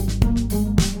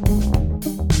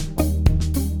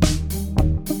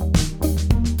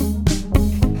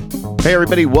Hey,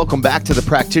 everybody, welcome back to the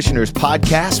Practitioners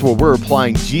Podcast, where we're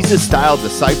applying Jesus-style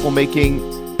disciple making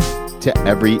to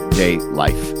everyday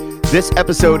life. This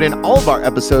episode and all of our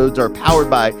episodes are powered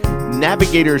by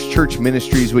Navigators Church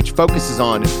Ministries, which focuses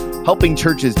on helping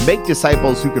churches make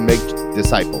disciples who can make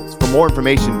disciples. For more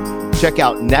information, check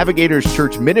out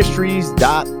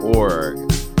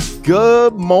navigatorschurchministries.org.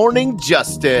 Good morning,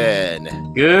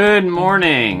 Justin. Good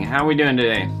morning. How are we doing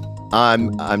today?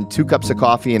 I'm 2 cups of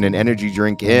coffee and an energy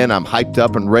drink in. I'm hyped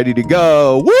up and ready to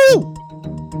go. Woo!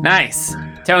 Nice.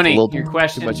 Tony, your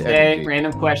question today, energy.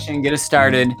 Random question, get us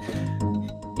started,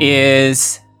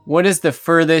 is what is the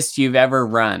furthest you've ever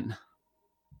run?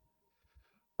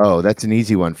 Oh, that's an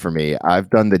easy one for me. I've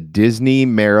done the Disney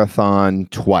Marathon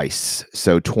twice.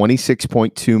 So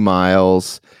 26.2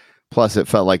 miles. Plus, it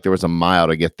felt like there was a mile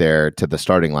to get there to the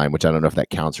starting line, which I don't know if that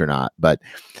counts or not. But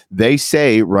they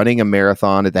say running a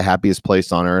marathon at the happiest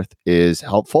place on earth is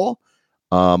helpful.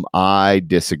 I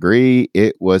disagree.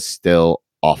 It was still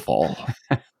awful.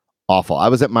 Awful. I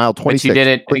was at mile 26. But you did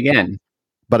it again.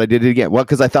 But I did it again. Well,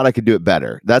 because I thought I could do it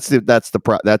better. That's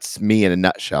me in a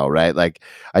nutshell, right? Like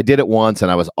I did it once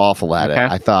and I was awful at it.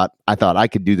 I thought I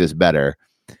could do this better.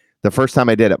 The first time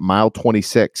I did it, mile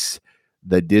 26.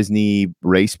 The Disney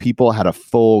race people had a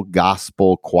full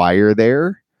gospel choir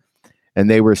there,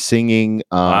 and they were singing.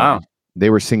 They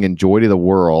were singing "Joy to the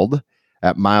World"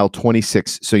 at mile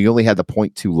 26. So you only had the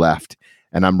 0.2 left,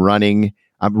 and I'm running.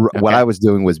 What I was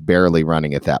doing was barely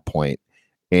running at that point,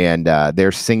 and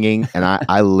they're singing, and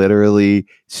I literally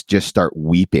just start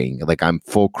weeping, like I'm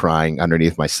full crying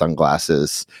underneath my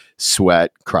sunglasses, sweat,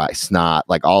 cry, snot,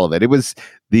 like all of it. It was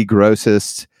the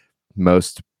grossest,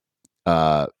 most.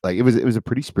 It was a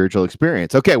pretty spiritual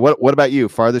experience. Okay, what about you?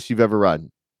 Farthest you've ever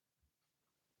run?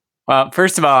 Well,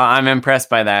 first of all, I'm impressed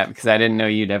by that because I didn't know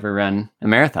you'd ever run a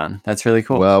marathon. That's really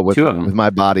cool. Well, 2 of them. With my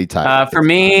body type. For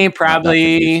me,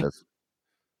 probably.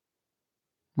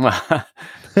 Well,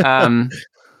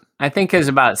 I think it was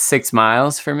about 6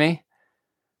 miles for me,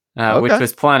 which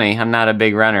was plenty. I'm not a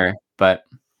big runner, but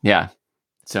yeah.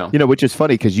 So which is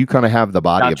funny because you kind of have the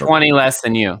body about 20 less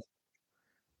than you.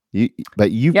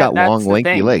 But you've got long,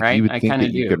 lanky legs. Right? You would think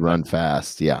that you could run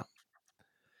fast. Yeah.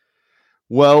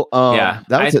 Well, that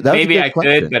was maybe a good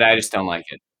question. could, but I just don't like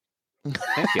it.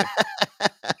 Thank you.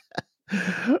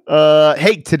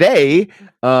 Hey, today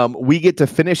we get to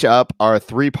finish up our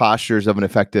 3 postures of an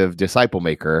effective disciple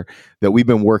maker that we've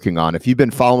been working on. If you've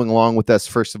been following along with us,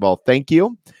 first of all, thank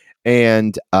you.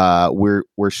 And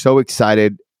we're so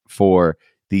excited for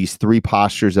these 3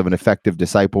 postures of an effective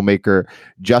disciple maker.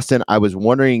 Justin, I was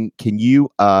wondering, can you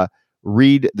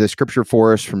read the scripture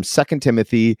for us from 2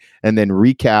 Timothy and then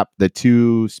recap the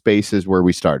 2 spaces where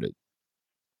we started?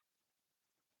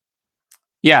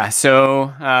 Yeah,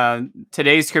 so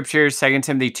today's scripture is 2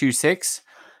 Timothy 2:6.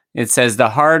 It says, the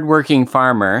hardworking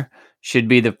farmer should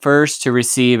be the first to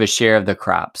receive a share of the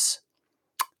crops.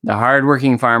 The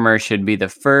hardworking farmer should be the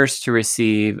first to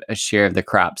receive a share of the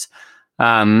crops.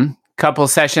 Couple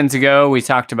sessions ago, we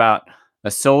talked about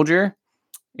a soldier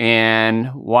and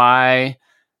why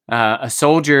a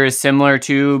soldier is similar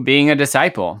to being a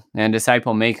disciple and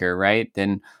disciple maker, right?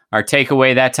 And our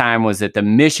takeaway that time was that the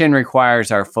mission requires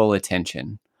our full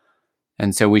attention.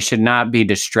 And so we should not be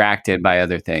distracted by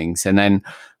other things. And then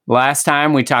last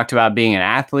time we talked about being an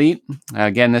athlete.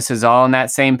 Again, this is all in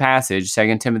that same passage,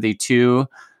 2 Timothy 2,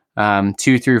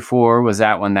 2-4 was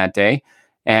that one that day.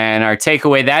 And our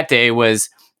takeaway that day was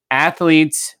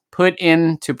athletes put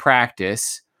in the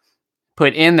practice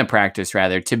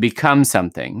to become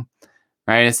something,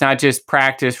 right? It's not just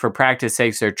practice for practice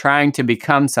sake. They're trying to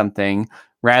become something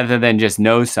rather than just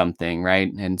know something,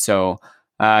 right? And so,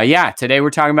 today we're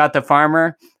talking about the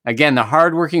farmer. Again, the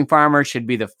hardworking farmer should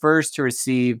be the first to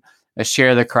receive a share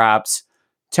of the crops.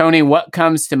 Tony, what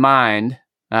comes to mind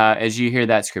as you hear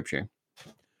that scripture?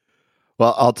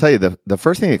 Well, I'll tell you, the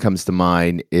first thing that comes to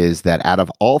mind is that out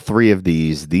of all 3 of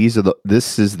this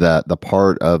is the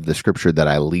part of the scripture that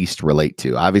I least relate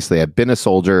to. Obviously, I've been a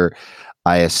soldier.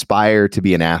 I aspire to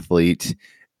be an athlete.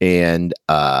 And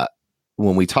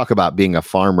when we talk about being a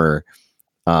farmer,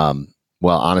 well,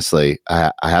 honestly,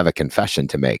 I have a confession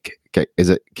to make. Okay, is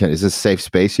this a safe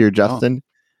space here, Justin? Oh.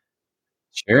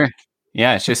 Sure.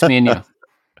 Yeah, it's just me and you.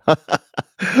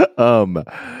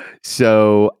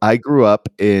 So I grew up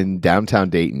in downtown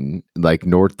Dayton, like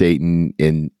North Dayton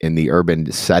in the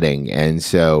urban setting. And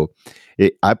so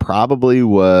I was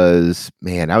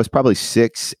probably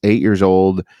 6, 8 years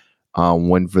old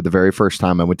when for the very first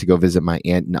time I went to go visit my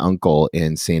aunt and uncle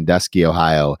in Sandusky,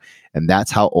 Ohio. And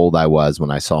that's how old I was when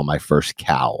I saw my first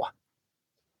cow.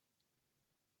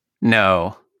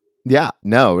 No. Yeah,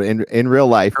 no, in real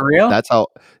life, For real? that's how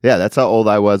old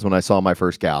I was when I saw my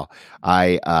first cow.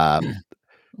 I and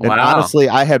Wow. honestly,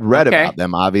 I had read Okay. about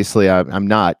them. Obviously, I'm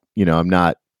not,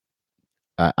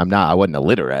 I wasn't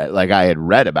illiterate. Like I had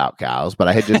read about cows, but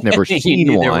I had just never You seen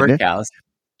knew there were one. cows.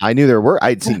 I knew there were.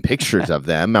 I'd seen pictures of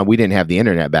them. We didn't have the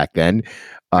internet back then,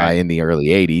 Right. in the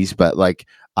early '80s, but like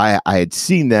I had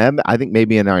seen them. I think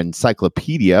maybe in our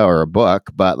encyclopedia or a book,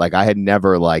 but like I had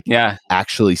never like Yeah.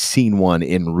 actually seen one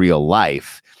in real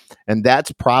life, and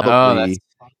that's Oh, that's probably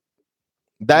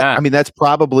that. I yeah. mean, that's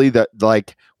probably the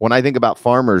like when I think about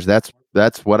farmers, that's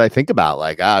what I think about.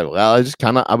 Like, well,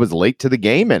 I was late to the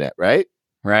game in it, right?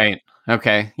 Right.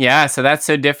 Okay. Yeah. So that's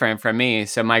so different from me.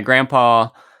 So my grandpa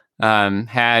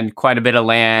had quite a bit of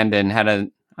land and had I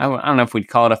don't know if we'd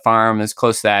call it a farm. It was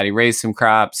close to that. He raised some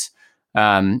crops,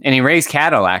 and he raised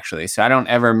cattle actually. So I don't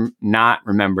ever not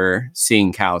remember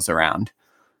seeing cows around.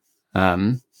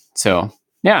 Um, so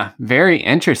yeah, very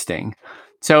interesting.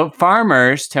 So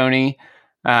farmers, Tony,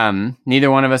 neither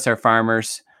one of us are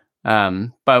farmers,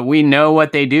 but we know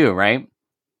what they do, right?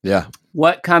 Yeah.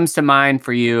 What comes to mind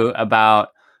for you about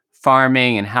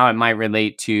farming and how it might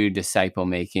relate to disciple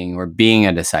making or being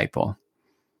a disciple?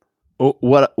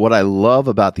 What I love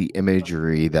about the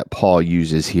imagery that Paul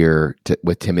uses here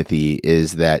with Timothy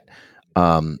is that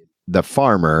the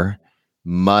farmer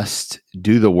must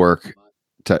do the work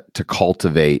to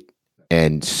cultivate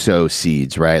and sow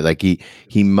seeds, right? Like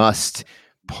he must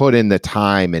put in the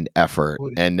time and effort.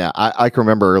 And I can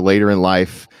remember later in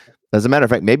life, as a matter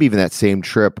of fact, maybe even that same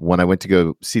trip when I went to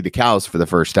go see the cows for the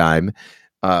first time,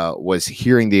 was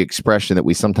hearing the expression that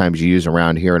we sometimes use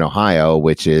around here in Ohio,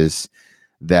 which is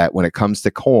that when it comes to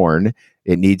corn,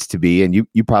 it needs to be, and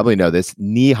you probably know this,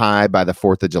 knee high by the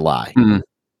 4th of July. Mm.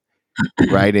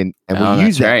 Right. And we Oh,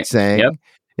 use that's that right. Yep. saying.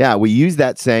 Yeah, we use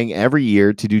that saying every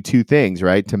year to do two things,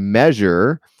 right? To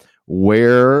measure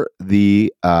where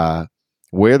the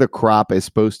crop is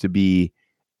supposed to be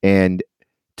and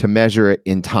to measure it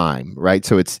in time, right?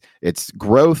 So it's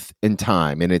growth in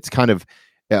time, and it's kind of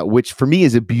which for me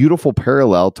is a beautiful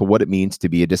parallel to what it means to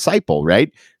be a disciple,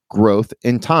 right? Growth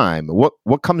in time.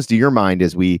 What comes to your mind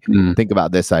as we Mm. think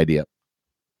about this idea?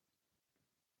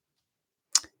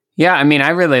 Yeah, I mean, I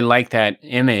really like that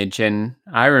image, and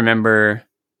I remember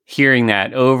hearing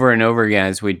that over and over again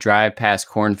as we drive past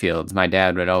cornfields. My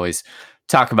dad would always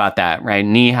talk about that, right?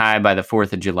 Knee high by the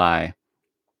 4th of July.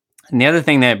 And the other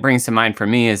thing that brings to mind for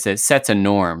me is it sets a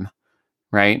norm,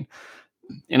 right?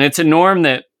 And it's a norm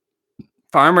that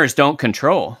farmers don't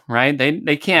control, right?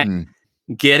 They can't Mm,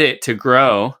 get it to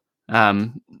grow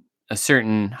um, a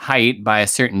certain height by a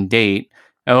certain date.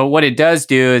 What it does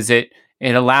do is it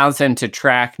allows them to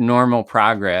track normal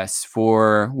progress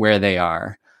for where they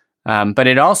are. But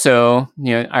it also,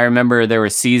 I remember there were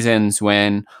seasons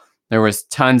when there was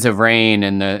tons of rain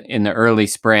in the early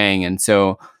spring, and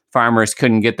so farmers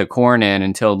couldn't get the corn in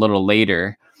until a little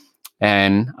later.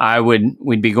 And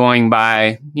we'd be going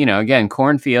by, again,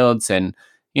 cornfields, and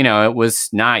it was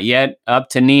not yet up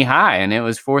to knee high, and it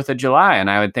was 4th of July, and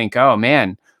I would think, oh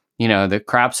man, the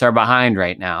crops are behind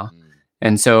right now. mm,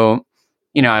 And so,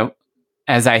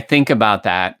 as I think about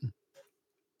that,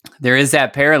 there is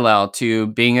that parallel to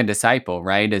being a disciple,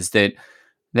 right? Is that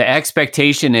the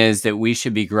expectation is that we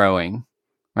should be growing,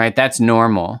 right? That's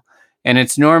normal. And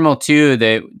it's normal too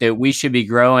that we should be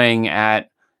growing at,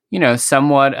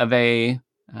 somewhat of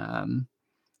um,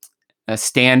 a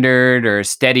standard or a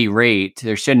steady rate.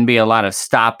 There shouldn't be a lot of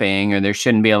stopping, or there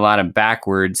shouldn't be a lot of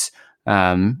backwards,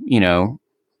 what's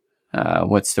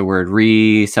the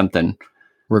word? Something.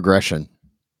 regression.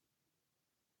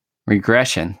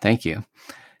 Regression. Thank you.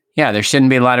 Yeah, there shouldn't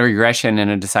be a lot of regression in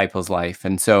a disciple's life.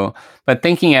 And so, but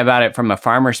thinking about it from a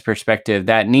farmer's perspective,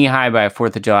 that knee high by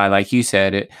 4th of July, like you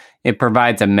said, it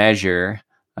provides a measure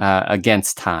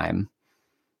against time.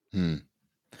 Hmm.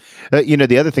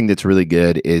 The other thing that's really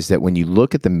good is that when you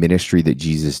look at the ministry that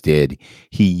Jesus did,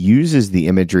 he uses the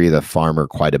imagery of the farmer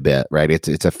quite a bit, right?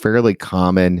 It's a fairly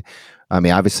common. I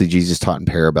mean, obviously Jesus taught in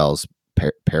parables,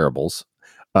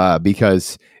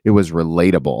 because it was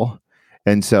relatable,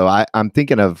 and so I'm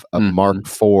thinking of Mark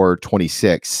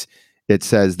 4:26. It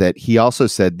says that he also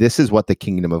said, "This is what the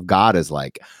kingdom of God is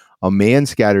like. A man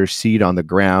scatters seed on the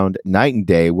ground night and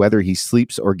day, whether he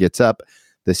sleeps or gets up."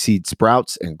 The seed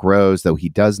sprouts and grows, though he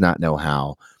does not know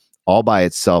how. All by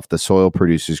itself, the soil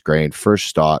produces grain, first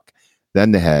stalk,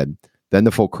 then the head, then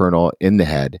the full kernel in the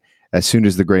head. As soon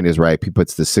as the grain is ripe, he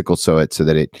puts the sickle so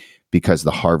that because the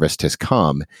harvest has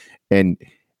come. And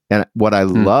what I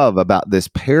love about this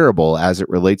parable as it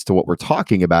relates to what we're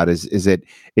talking about is that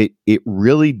it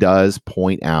really does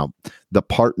point out the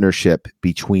partnership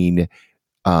between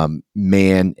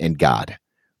man and God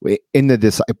in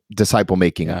the disciple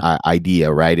making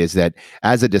idea, right? Is that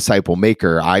as a disciple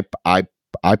maker, I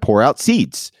pour out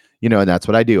seeds, and that's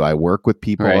what I do. I work with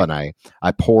people and I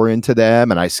pour into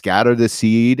them and I scatter the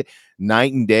seed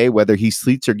night and day, whether he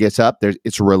sleeps or gets up.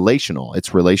 It's relational.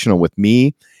 It's relational with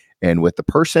me and with the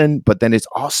person, but then it's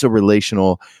also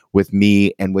relational with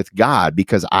me and with God,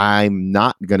 because I'm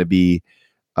not going to be,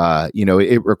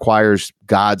 it requires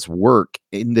God's work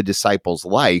in the disciple's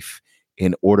life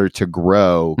in order to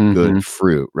grow good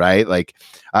fruit, right? Like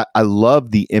I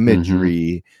love the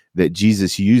imagery that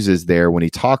Jesus uses there when he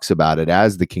talks about it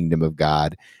as the kingdom of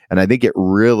God. And I think it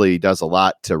really does a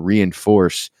lot to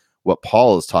reinforce what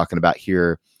Paul is talking about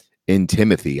here in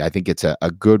Timothy. I think it's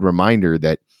a good reminder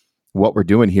that what we're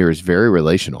doing here is very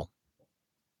relational.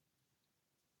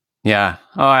 Yeah.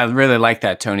 Oh, I really like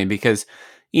that, Tony, because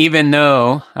even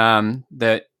though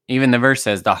even the verse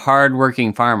says the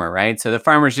hardworking farmer, right? So the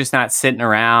farmer's just not sitting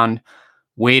around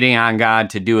waiting on God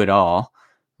to do it all,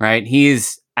 right?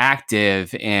 He's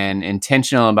active and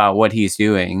intentional about what he's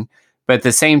doing. But at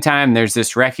the same time, there's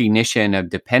this recognition of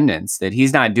dependence, that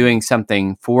he's not doing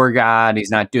something for God.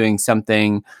 He's not doing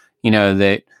something,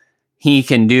 that he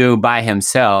can do by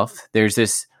himself. There's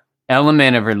this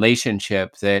element of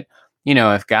relationship that,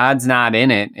 if God's not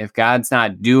in it, if God's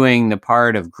not doing the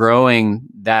part of growing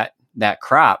that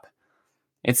crop,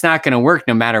 it's not going to work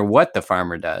no matter what the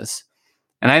farmer does.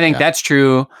 And I think that's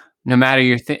true no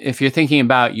matter if you're thinking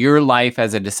about your life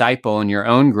as a disciple and your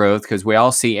own growth, because we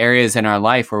all see areas in our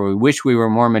life where we wish we were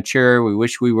more mature, we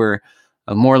wish we were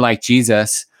more like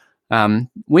Jesus.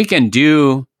 We can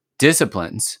do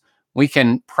disciplines, we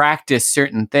can practice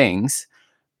certain things,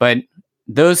 but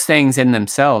those things in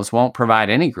themselves won't provide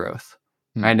any growth,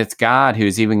 right? It's God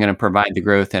who's even going to provide the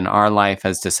growth in our life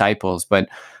as disciples. But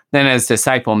then as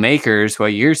disciple makers,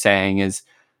 what you're saying is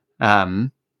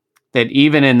that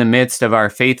even in the midst of our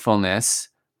faithfulness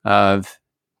of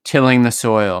tilling the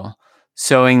soil,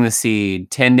 sowing the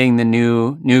seed, tending the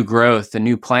new growth, the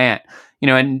new plant,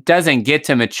 it doesn't get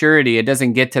to maturity. It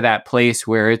doesn't get to that place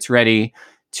where it's ready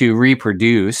to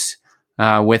reproduce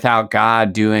without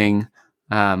God doing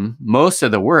most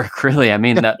of the work, really. I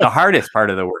mean, the hardest part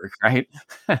of the work, right?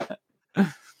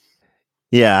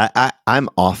 Yeah, I'm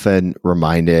often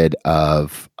reminded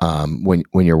of when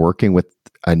you're working with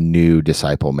a new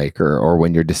disciple maker, or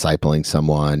when you're discipling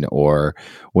someone, or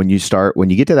when you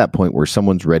get to that point where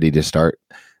someone's ready to start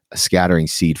scattering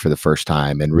seed for the first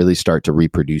time and really start to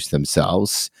reproduce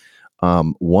themselves.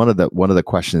 One of the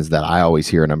questions that I always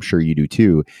hear, and I'm sure you do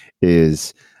too,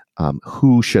 is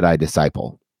who should I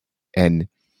disciple? And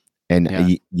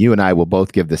you and I will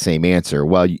both give the same answer.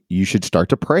 Well, you should start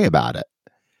to pray about it.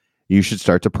 You should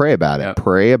start to pray about it.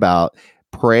 Pray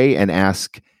and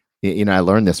ask. I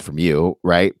learned this from you,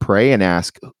 right? Pray and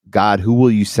ask God, who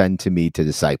will you send to me to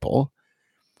disciple?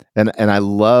 And I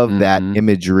love that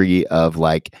imagery of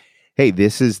like, hey,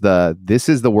 this is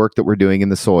the work that we're doing in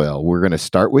the soil. We're going to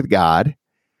start with God.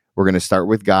 We're going to start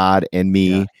with God and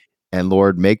me, and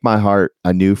Lord, make my heart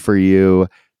anew for you.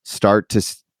 Start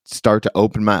to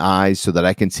open my eyes so that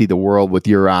I can see the world with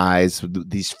your eyes,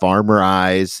 these farmer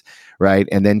eyes, right?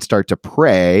 And then start to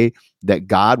pray that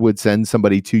God would send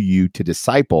somebody to you to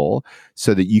disciple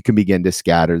so that you can begin to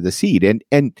scatter the seed.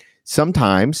 And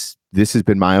sometimes this has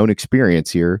been my own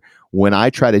experience here. When I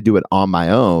try to do it on my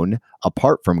own,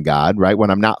 apart from God, right?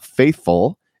 When I'm not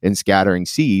faithful in scattering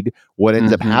seed, what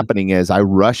ends up happening is I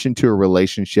rush into a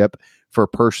relationship for a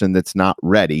person that's not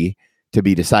ready to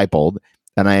be discipled.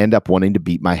 And I end up wanting to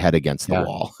beat my head against the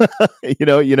wall.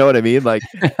 You know what I mean? Like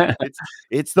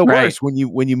it's the worst when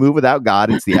you move without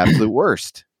God. It's the absolute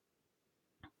worst.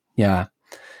 Yeah.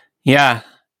 That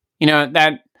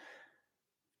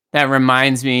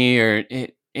reminds me, or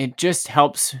it just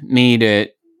helps me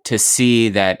to see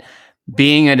that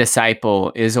being a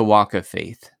disciple is a walk of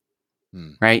faith,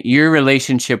 right? Your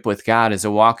relationship with God is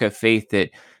a walk of faith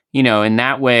that, in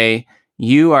that way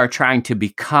you are trying to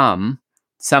become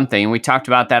something. We talked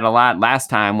about that a lot last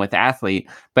time with athlete,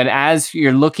 but as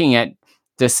you're looking at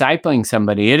discipling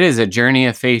somebody, it is a journey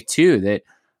of faith too, that,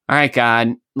 all right,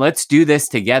 God, let's do this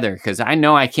together, because I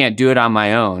know I can't do it on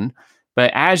my own.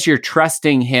 But as you're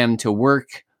trusting him to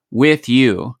work with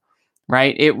you,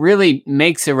 right, it really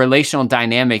makes a relational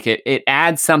dynamic. It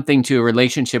adds something to a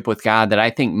relationship with God that I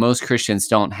think most Christians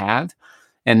don't have.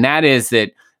 And that is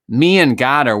that me and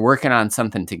God are working on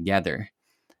something together.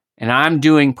 And I'm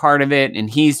doing part of it, and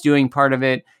he's doing part of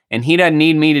it. And he doesn't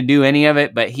need me to do any of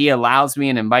it, but he allows me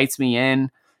and invites me in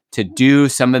to do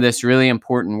some of this really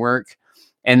important work.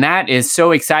 And that is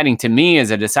so exciting to me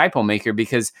as a disciple maker,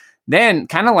 because then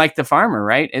kind of like the farmer,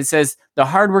 right? It says the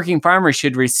hardworking farmer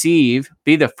should be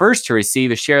the first to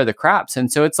receive a share of the crops.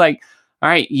 And so it's like, all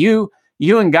right, you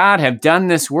and God have done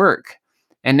this work,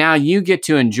 and now you get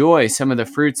to enjoy some of the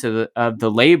fruits of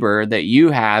the labor that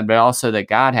you had, but also that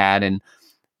God had. And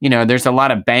there's a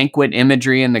lot of banquet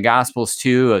imagery in the Gospels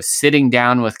too, of sitting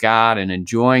down with God and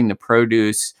enjoying the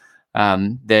produce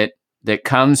that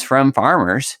comes from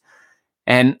farmers.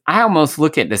 And I almost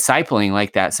look at discipling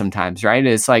like that sometimes, right?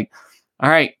 It's like, all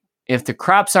right, if the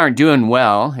crops aren't doing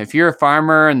well, if you're a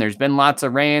farmer and there's been lots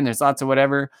of rain, there's lots of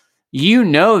whatever,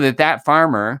 that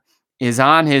farmer is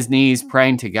on his knees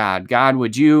praying to God. God,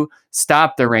 would you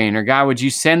stop the rain? Or God, would you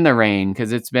send the rain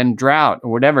because it's been drought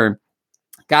or whatever?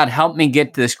 God, help me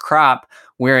get this crop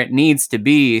where it needs to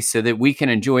be so that we can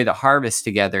enjoy the harvest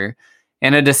together.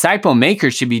 And a disciple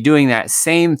maker should be doing that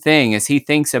same thing as he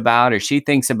thinks about or she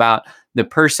thinks about the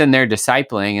person they're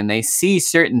discipling, and they see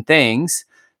certain things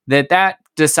that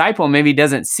disciple maybe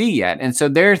doesn't see yet. And so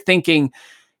they're thinking,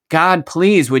 God,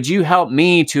 please, would you help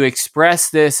me to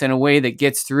express this in a way that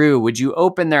gets through? Would you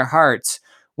open their hearts?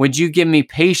 Would you give me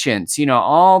patience?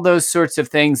 All those sorts of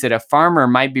things that a farmer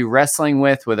might be wrestling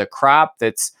with a crop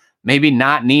that's maybe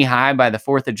not knee high by the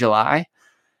 4th of July,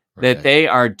 right. That they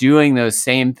are doing those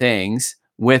same things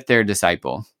with their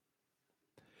disciple.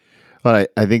 Well,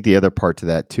 I think the other part to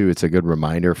that too, it's a good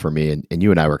reminder for me, and you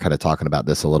and I were kind of talking about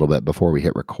this a little bit before we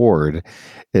hit record,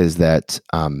 is that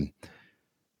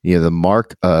the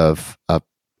mark of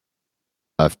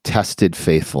tested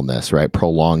faithfulness, right?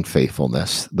 Prolonged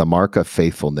faithfulness. The mark of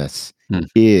faithfulness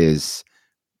is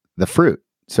the fruit.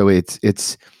 So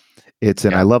it's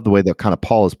and I love the way that kind of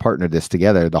Paul has partnered this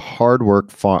together. The hard work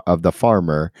of the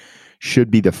farmer should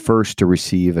be the first to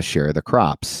receive a share of the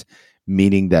crops,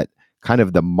 meaning that kind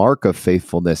of the mark of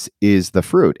faithfulness is the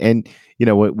fruit. And,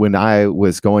 when I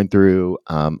was going through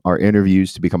our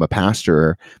interviews to become a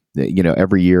pastor,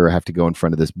 every year I have to go in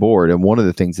front of this board. And one of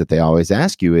the things that they always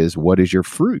ask you is, what is your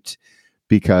fruit?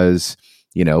 Because,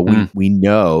 we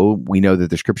know that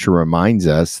the scripture reminds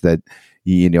us that,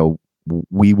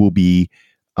 we will be,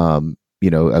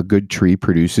 a good tree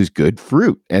produces good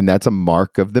fruit. And that's a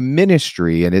mark of the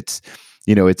ministry. And it's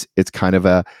kind of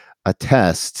a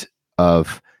test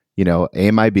of,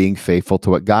 am I being faithful to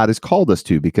what God has called us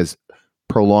to? Because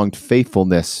prolonged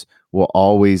faithfulness will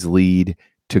always lead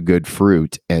to good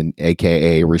fruit, and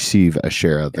AKA receive a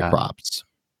share of the crops.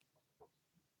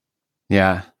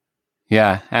 Yeah,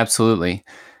 absolutely.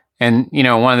 And,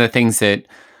 one of the things that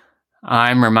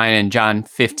I'm reminded in John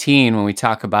 15, when we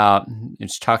talks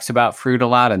about fruit a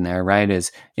lot in there, right?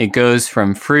 Is it goes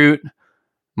from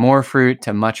more fruit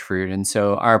to much fruit. And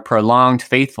so our prolonged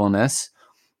faithfulness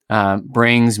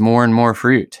brings more and more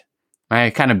fruit, right?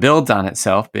 It kind of builds on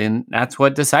itself, and that's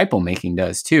what disciple making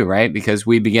does too, right? Because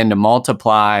we begin to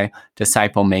multiply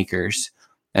disciple makers.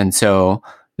 And so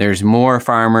there's more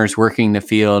farmers working the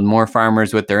field, more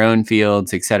farmers with their own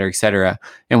fields, et cetera, et cetera.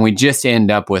 And we just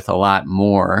end up with a lot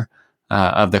more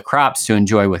of the crops to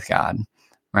enjoy with God,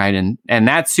 right? And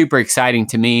that's super exciting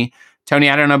to me. Tony,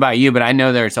 I don't know about you, but I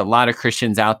know there's a lot of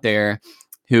Christians out there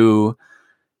who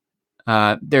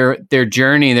their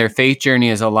faith journey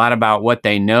is a lot about what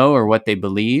they know or what they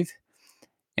believe.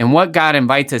 And what God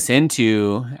invites us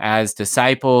into as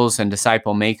disciples and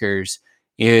disciple makers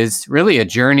is really a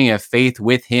journey of faith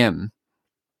with Him.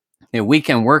 That we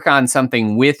can work on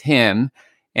something with Him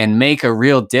and make a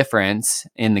real difference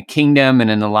in the kingdom and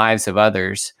in the lives of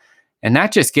others. And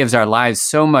that just gives our lives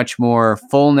so much more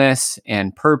fullness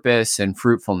and purpose and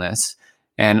fruitfulness.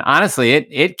 And honestly,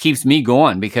 it keeps me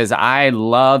going because I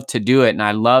love to do it. And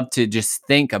I love to just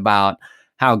think about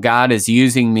how God is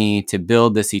using me to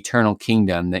build this eternal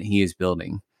kingdom that He is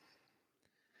building.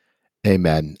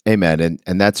 Amen.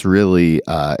 And that's really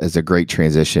is a great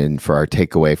transition for our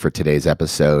takeaway for today's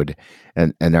episode.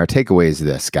 And our takeaway is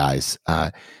this, guys.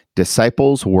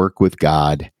 Disciples work with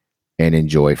God and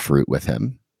enjoy fruit with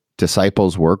Him.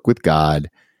 Disciples work with God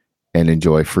and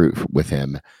enjoy fruit with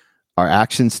Him. Our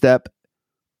action step: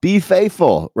 be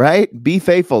faithful, right? Be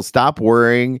faithful. Stop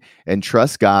worrying and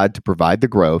trust God to provide the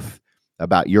growth,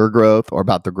 about your growth or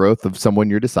about the growth of someone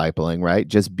you're discipling, right?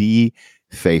 Just be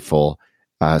faithful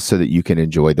so that you can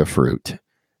enjoy the fruit.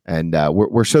 And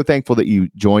we're so thankful that you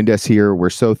joined us here. We're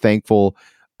so thankful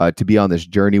to be on this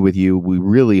journey with you. We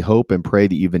really hope and pray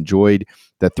that you've enjoyed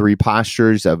the 3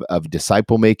 postures of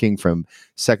disciple making from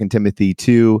 2 Timothy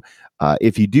 2.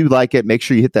 If you do like it, make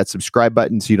sure you hit that subscribe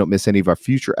button so you don't miss any of our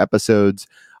future episodes.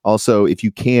 Also, if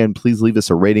you can, please leave us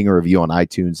a rating or review on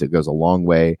iTunes. It goes a long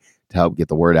way to help get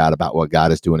the word out about what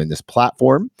God is doing in this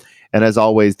platform. And as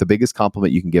always, the biggest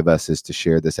compliment you can give us is to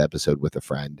share this episode with a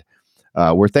friend.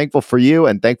 we're thankful for you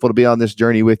and thankful to be on this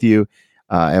journey with you.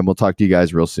 And we'll talk to you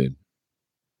guys real soon.